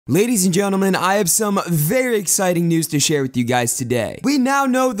Ladies and gentlemen, I have some very exciting news to share with you guys today. We now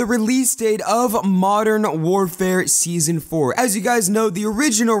know the release date of Modern Warfare Season 4. As you guys know, the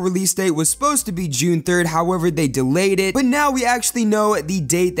original release date was supposed to be June 3rd, however, they delayed it, but now we actually know the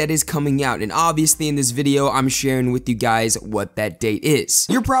date that is coming out, and obviously in this video, I'm sharing with you guys what that date is.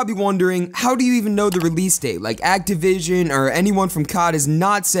 You're probably wondering, how do you even know the release date? Like, Activision or anyone from COD has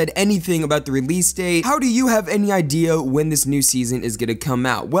not said anything about the release date. How do you have any idea when this new season is gonna come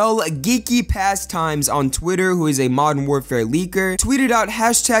out? Well, Geeky Pastimes on Twitter, who is a Modern Warfare leaker, tweeted out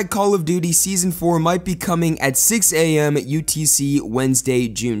hashtag Call of Duty Season 4 might be coming at 6 a.m. UTC Wednesday,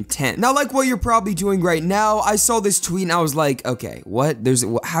 June 10th. Now, like what you're probably doing right now, I saw this tweet and I was like, okay, what?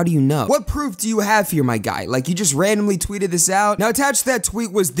 How do you know? What proof do you have here, my guy? Like, you just randomly tweeted this out? Now, attached to that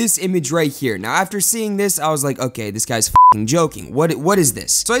tweet was this image right here. Now, after seeing this, I was like, okay, this guy's f***ing joking. What is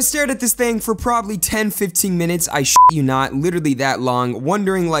this? So I stared at this thing for probably 10-15 minutes, I shit you not, literally that long,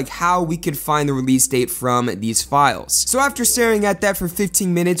 wondering like how we could find the release date from these files. So after staring at that for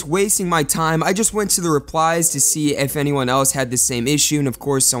 15 minutes, wasting my time, I just went to the replies to see if anyone else had the same issue, and of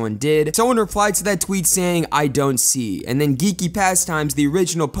course someone did. Someone replied to that tweet saying, I don't see. And then Geeky Pastimes, the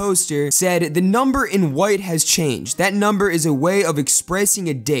original poster, said, the number in white has changed. That number is a way of expressing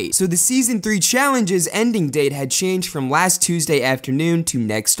a date. So the Season 3 challenge's ending date had changed from last Tuesday afternoon to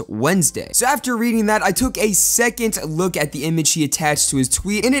next Wednesday. So after reading that, I took a second look at the image he attached to his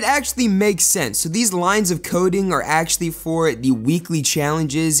tweet, and it actually makes sense. So these lines of coding are actually for the weekly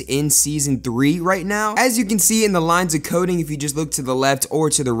challenges in Season 3 right now. As you can see in the lines of coding, if you just look to the left or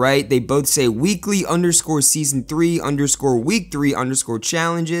to the right, they both say weekly _ Season 3 _ week 3 _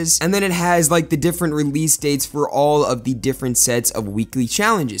 challenges. And then it has like the different release dates for all of the different sets of weekly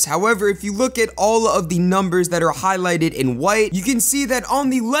challenges. However, if you look at all of the numbers that are highlighted in white, you can see that on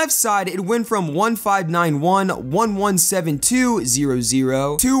the left side, it went from 1591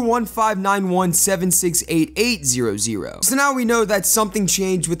 117200 to 1591 768800. So now we know that something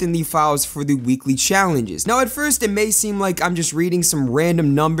changed within the files for the weekly challenges. Now at first it may seem like I'm just reading some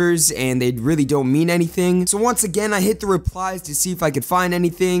random numbers and they really don't mean anything. So once again I hit the replies to see if I could find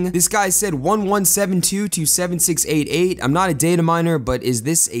anything. This guy said 1172 to 7688. I'm not a data miner, but is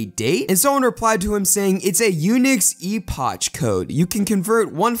this a date? And someone replied to him saying it's a Unix epoch code. You can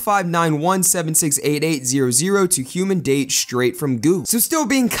convert 1591 768800 to human date straight from Google. So still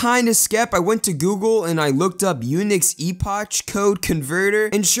being kind of skep, I went to Google and I looked up Unix epoch code converter,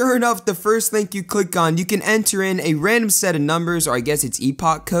 and sure enough, the first link you click on, you can enter in a random set of numbers, or I guess it's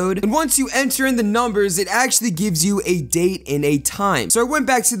epoch code, and once you enter in the numbers, it actually gives you a date and a time. So I went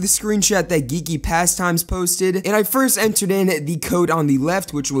back to the screenshot that Geeky Pastimes posted, and I first entered in the code on the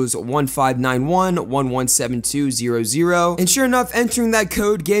left, which was 1591 117200, and sure enough, entering that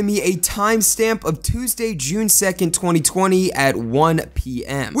code gave me a timestamp of Tuesday, June 2nd, 2020 at 1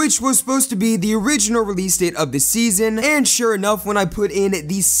 p.m., which was supposed to be the original release date of the season. And sure enough, when I put in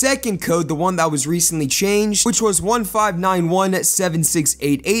the second code, the one that was recently changed, which was 1591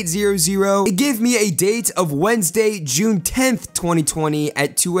 768800, it gave me a date of Wednesday, June 10th, 2020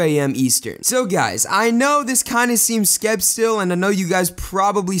 at 2 a.m. Eastern. So guys, I know this kind of seems skep still, and I know you guys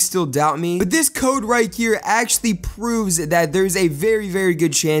probably still doubt me, but this code right here actually proves that there's a very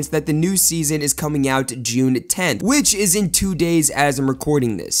good chance that the new season is coming out June 10th, which is in 2 days as I'm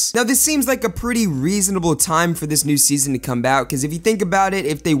recording this. Now this seems like a pretty reasonable time for this new season to come out, because if you think about it,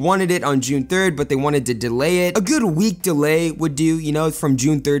 if they wanted it on June 3rd but they wanted to delay it, a good week delay would do, you know, from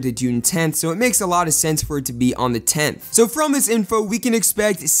June 3rd to June 10th, so it makes a lot of sense for it to be on the 10th. So from this info, we can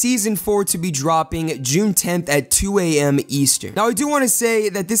expect Season 4 to be dropping June 10th at 2 a.m. Eastern. Now I do want to say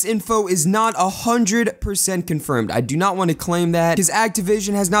that this info is not 100% confirmed. I do not want to claim that, because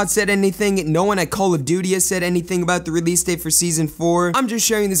Activision has not said anything, no one at Call of Duty has said anything about the release date for Season 4. I'm just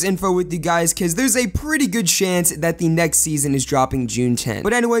sharing this info with you guys because there's a pretty good chance that the next season is dropping June 10th.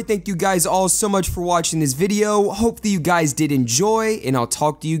 But anyway, thank you guys all so much for watching this video. Hopefully you guys did enjoy, and I'll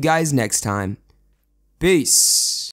talk to you guys next time. Peace.